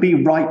can be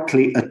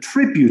rightly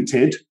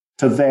attributed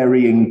to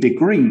varying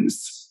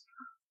degrees,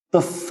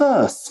 the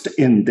first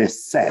in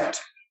this set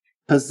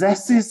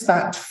possesses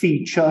that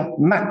feature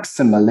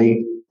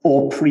maximally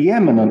or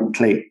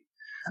preeminently,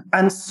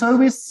 and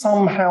so is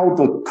somehow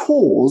the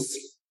cause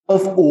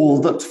of all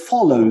that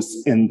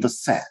follows in the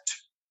set,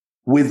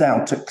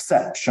 without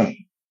exception.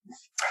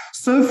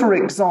 So, for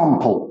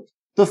example,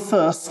 the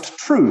first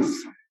truth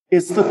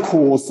is the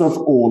cause of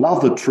all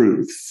other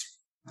truths,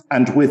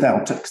 and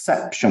without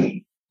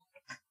exception.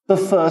 The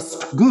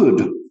first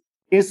good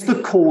is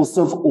the cause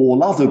of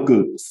all other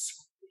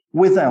goods,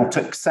 without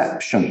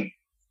exception.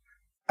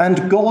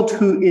 And God,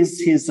 who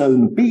is his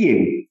own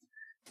being,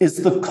 is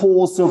the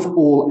cause of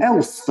all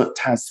else that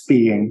has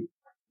being,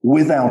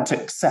 without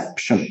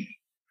exception.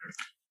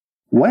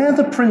 Where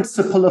the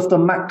principle of the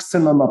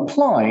maximum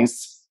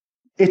applies,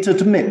 it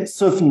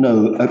admits of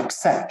no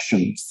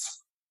exceptions.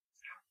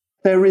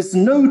 There is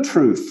no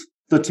truth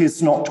that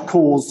is not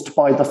caused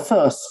by the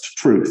first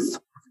truth,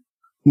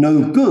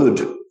 no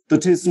good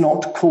that is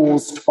not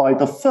caused by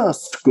the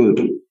first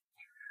good,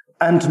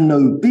 and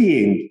no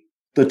being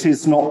that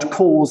is not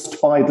caused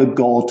by the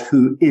God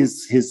who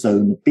is his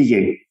own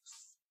being.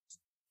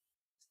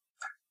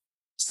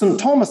 St.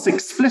 Thomas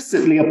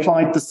explicitly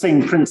applied the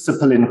same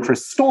principle in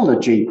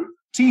Christology,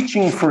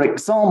 teaching, for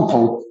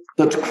example,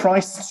 that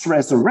Christ's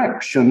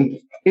resurrection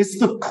is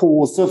the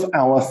cause of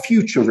our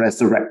future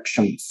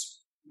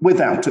resurrections,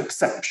 without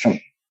exception.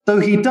 Though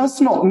he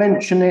does not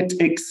mention it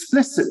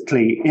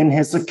explicitly in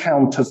his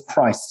account of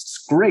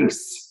Christ's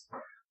grace,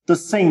 the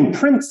same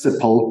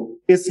principle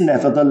is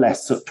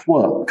nevertheless at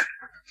work.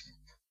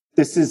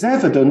 This is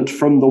evident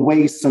from the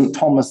way St.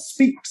 Thomas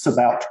speaks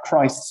about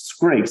Christ's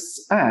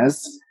grace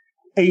as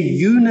a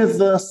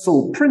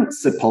universal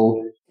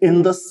principle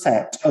in the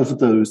set of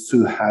those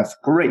who have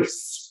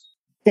grace.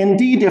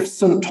 Indeed, if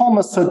St.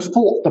 Thomas had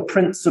thought the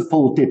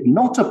principle did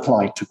not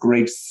apply to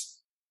grace,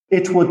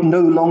 it would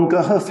no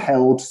longer have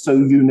held so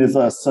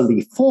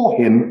universally for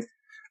him,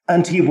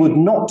 and he would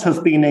not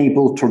have been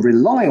able to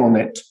rely on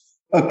it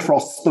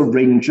across the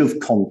range of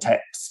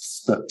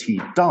contexts that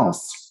he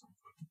does.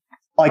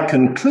 I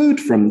conclude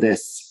from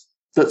this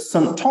that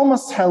St.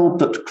 Thomas held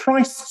that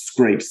Christ's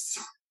grace,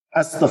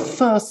 as the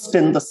first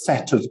in the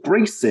set of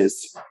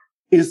graces,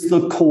 is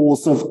the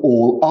cause of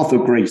all other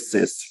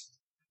graces,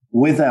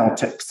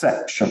 without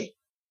exception.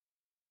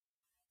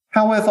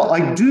 However,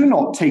 I do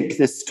not take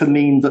this to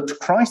mean that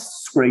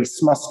Christ's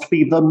grace must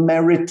be the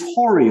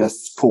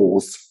meritorious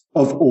cause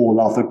of all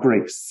other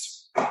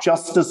grace.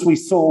 Just as we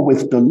saw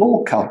with De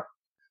Lorca,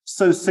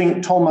 so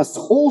St. Thomas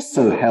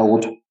also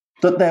held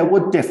that there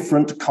were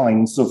different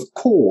kinds of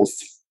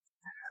cause.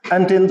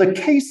 And in the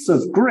case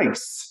of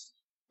grace,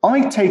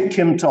 I take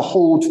him to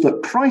hold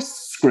that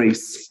Christ's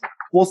grace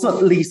was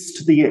at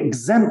least the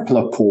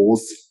exemplar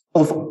cause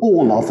of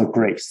all other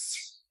grace.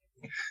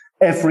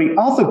 Every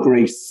other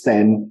grace,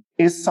 then,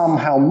 is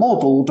somehow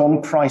modelled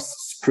on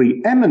Christ's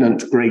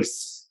preeminent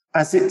grace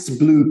as its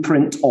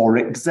blueprint or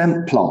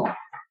exemplar,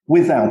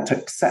 without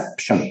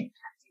exception.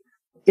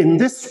 In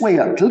this way,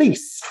 at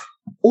least,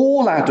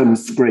 all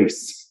Adam's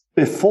grace,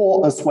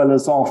 before as well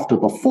as after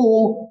the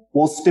fall,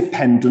 was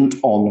dependent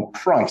on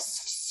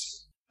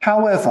Christ's.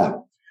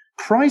 However,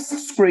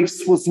 Christ's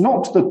grace was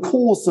not the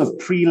cause of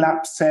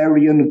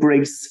prelapsarian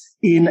grace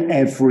in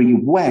every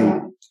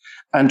way,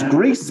 and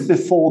grace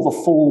before the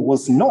fall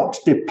was not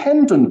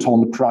dependent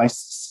on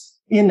Christ's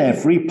in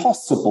every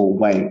possible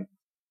way.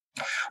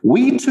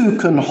 We too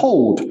can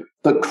hold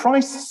that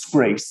Christ's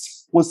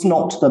grace was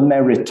not the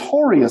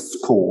meritorious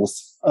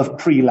cause of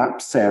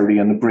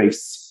prelapsarian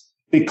grace,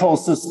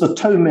 because, as the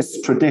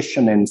Thomist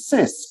tradition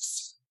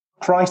insists,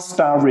 Christ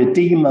our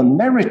Redeemer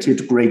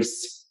merited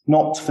grace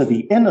not for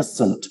the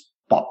innocent,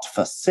 but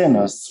for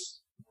sinners.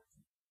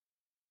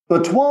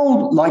 But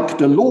while, like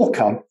De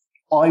Lorca,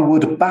 I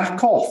would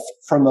back off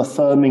from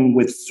affirming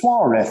with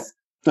Suarez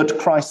that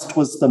Christ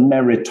was the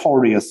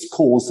meritorious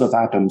cause of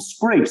Adam's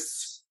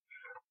grace,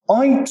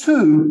 I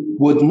too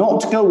would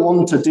not go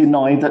on to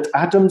deny that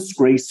Adam's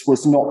grace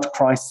was not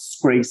Christ's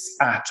grace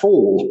at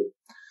all.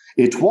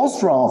 It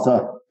was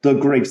rather the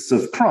grace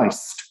of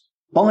Christ,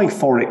 by,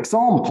 for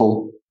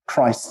example,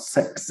 Christ's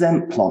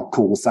exemplar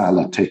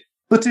causality.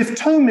 But if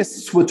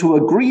Thomists were to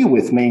agree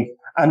with me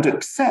and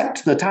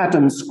accept that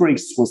Adam's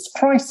grace was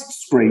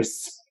Christ's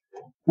grace,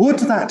 would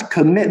that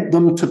commit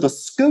them to the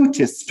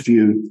Scotist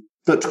view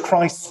that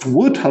Christ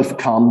would have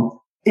come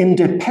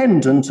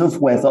independent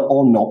of whether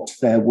or not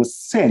there was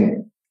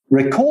sin?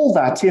 Recall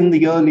that in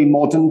the early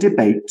modern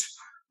debate,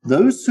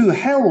 those who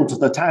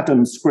held that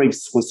Adam's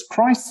grace was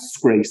Christ's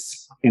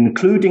grace,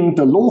 including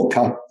De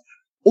Lorca,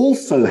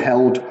 also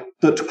held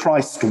that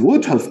Christ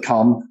would have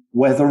come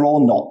whether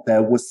or not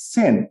there was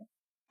sin.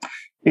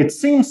 It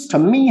seems to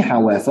me,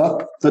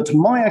 however, that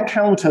my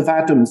account of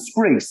Adam's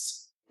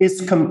grace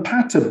is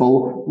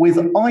compatible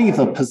with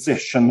either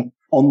position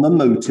on the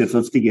motive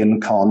of the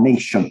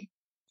incarnation,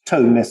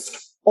 Thomist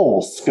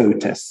or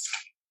Scotist.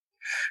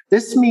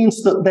 This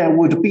means that there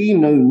would be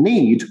no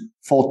need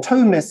for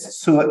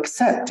Thomists who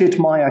accepted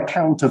my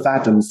account of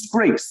Adam's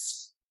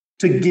grace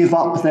to give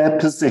up their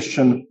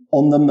position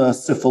on the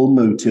merciful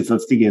motive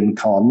of the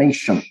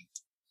incarnation.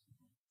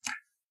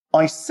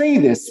 I say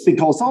this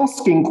because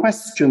asking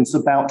questions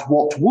about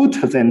what would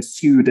have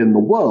ensued in the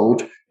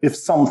world if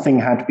something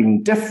had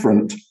been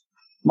different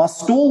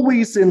must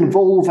always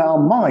involve our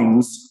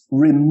minds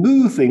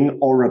removing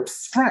or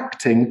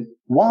abstracting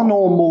one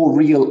or more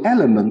real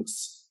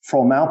elements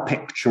from our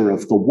picture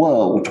of the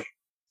world.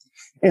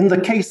 In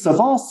the case of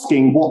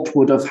asking what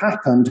would have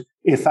happened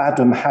if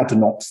Adam had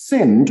not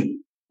sinned,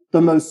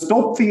 the most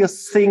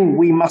obvious thing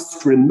we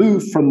must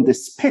remove from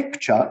this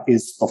picture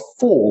is the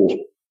fall.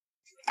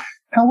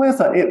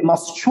 However, it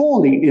must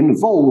surely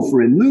involve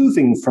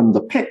removing from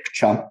the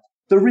picture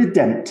the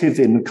redemptive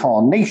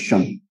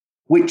incarnation,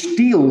 which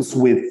deals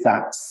with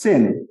that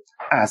sin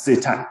as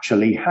it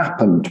actually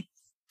happened.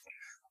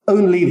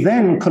 Only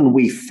then can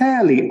we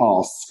fairly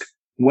ask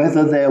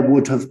whether there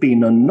would have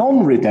been a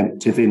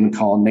non-redemptive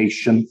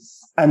incarnation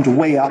and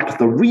weigh up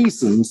the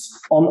reasons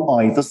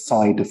on either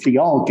side of the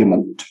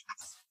argument.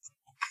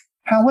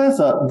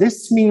 However,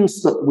 this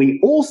means that we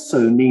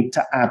also need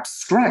to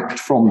abstract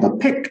from the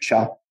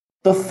picture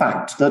the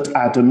fact that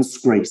Adam's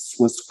grace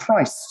was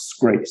Christ's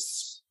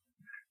grace.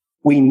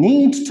 We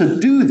need to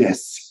do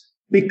this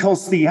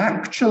because the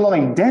actual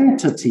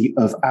identity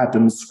of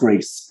Adam's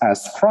grace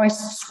as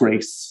Christ's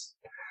grace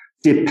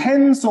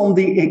depends on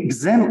the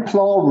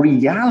exemplar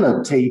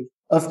reality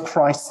of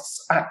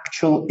Christ's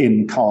actual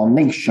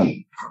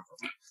incarnation.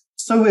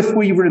 So if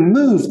we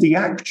remove the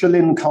actual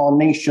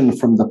incarnation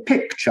from the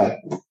picture,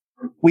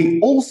 we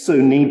also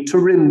need to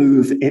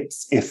remove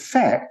its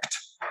effect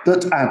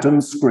that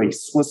Adam's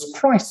grace was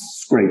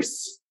Christ's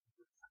grace,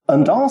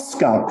 and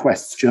ask our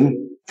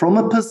question from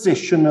a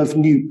position of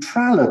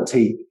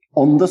neutrality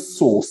on the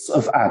source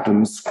of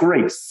Adam's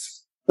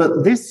grace.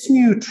 But this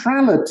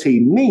neutrality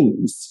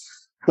means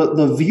that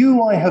the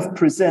view I have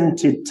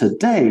presented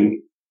today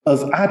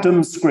of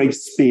Adam's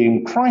grace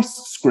being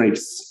Christ's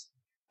grace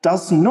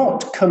does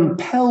not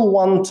compel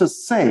one to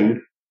say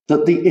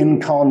that the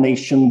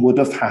incarnation would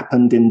have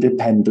happened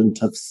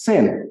independent of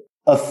sin.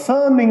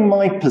 Affirming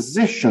my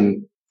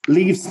position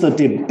leaves the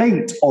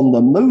debate on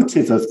the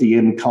motive of the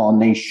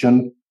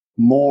incarnation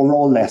more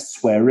or less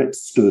where it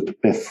stood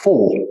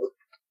before.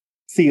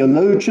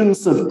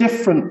 Theologians of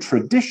different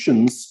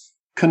traditions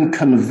can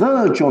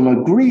converge on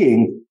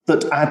agreeing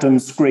that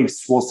Adam's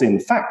grace was in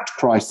fact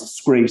Christ's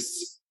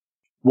grace,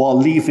 while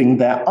leaving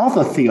their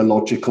other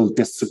theological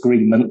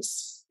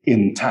disagreements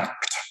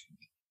intact.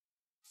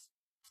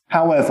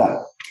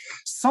 However,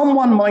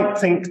 someone might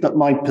think that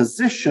my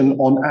position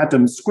on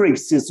Adam's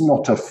grace is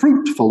not a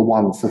fruitful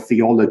one for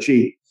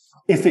theology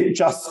if it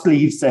just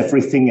leaves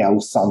everything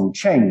else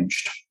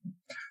unchanged.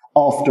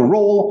 After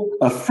all,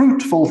 a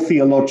fruitful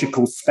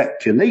theological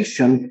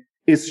speculation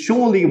is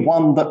surely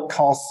one that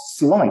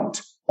casts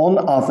light on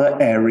other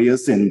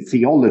areas in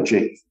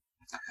theology.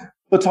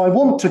 But I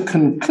want to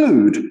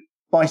conclude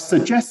by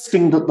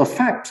suggesting that the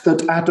fact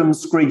that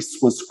Adam's grace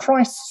was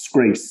Christ's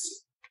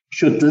grace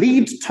should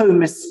lead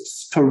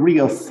Thomists to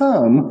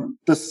reaffirm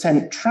the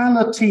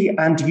centrality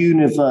and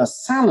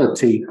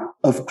universality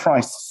of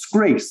Christ's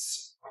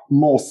grace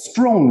more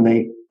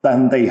strongly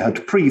than they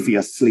had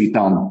previously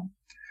done,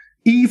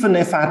 even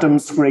if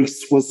Adam's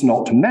grace was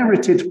not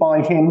merited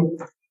by him,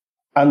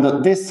 and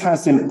that this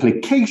has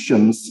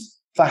implications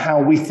for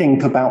how we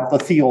think about the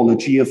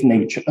theology of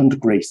nature and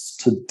grace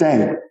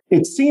today.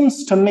 It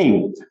seems to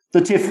me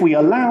that if we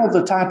allow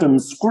that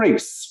Adam's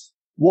grace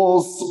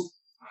was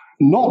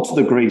not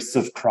the grace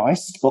of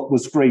Christ, but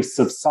was grace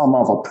of some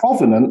other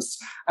provenance,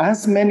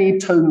 as many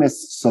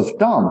Thomists have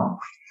done,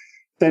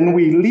 then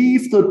we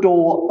leave the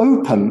door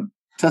open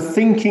to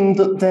thinking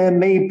that there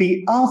may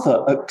be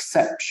other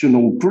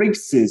exceptional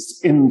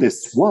graces in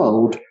this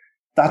world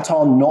that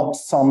are not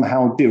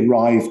somehow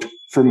derived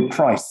from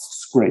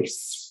Christ's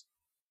grace.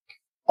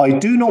 I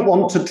do not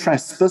want to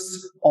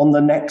trespass on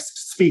the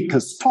next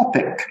speaker's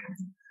topic,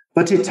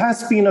 but it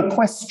has been a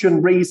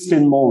question raised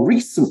in more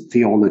recent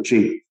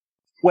theology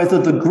whether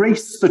the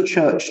grace the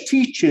church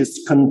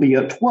teaches can be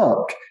at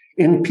work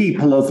in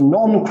people of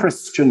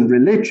non-Christian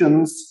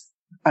religions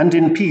and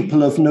in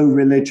people of no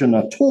religion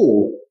at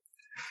all.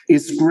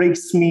 Is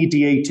grace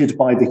mediated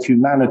by the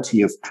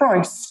humanity of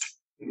Christ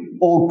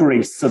or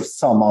grace of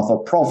some other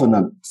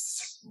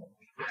provenance?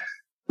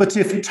 But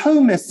if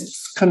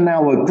Thomists can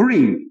now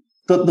agree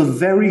that the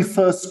very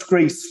first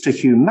grace to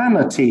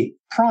humanity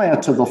prior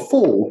to the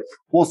fall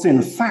was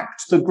in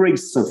fact the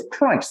grace of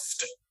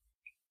Christ,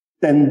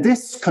 then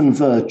this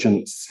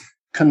convergence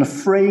can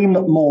frame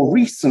more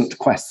recent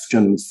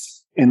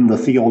questions in the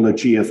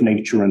theology of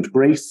nature and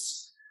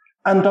grace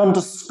and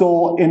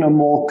underscore in a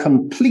more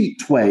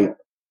complete way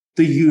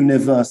the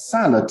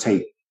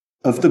universality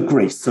of the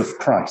grace of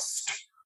Christ.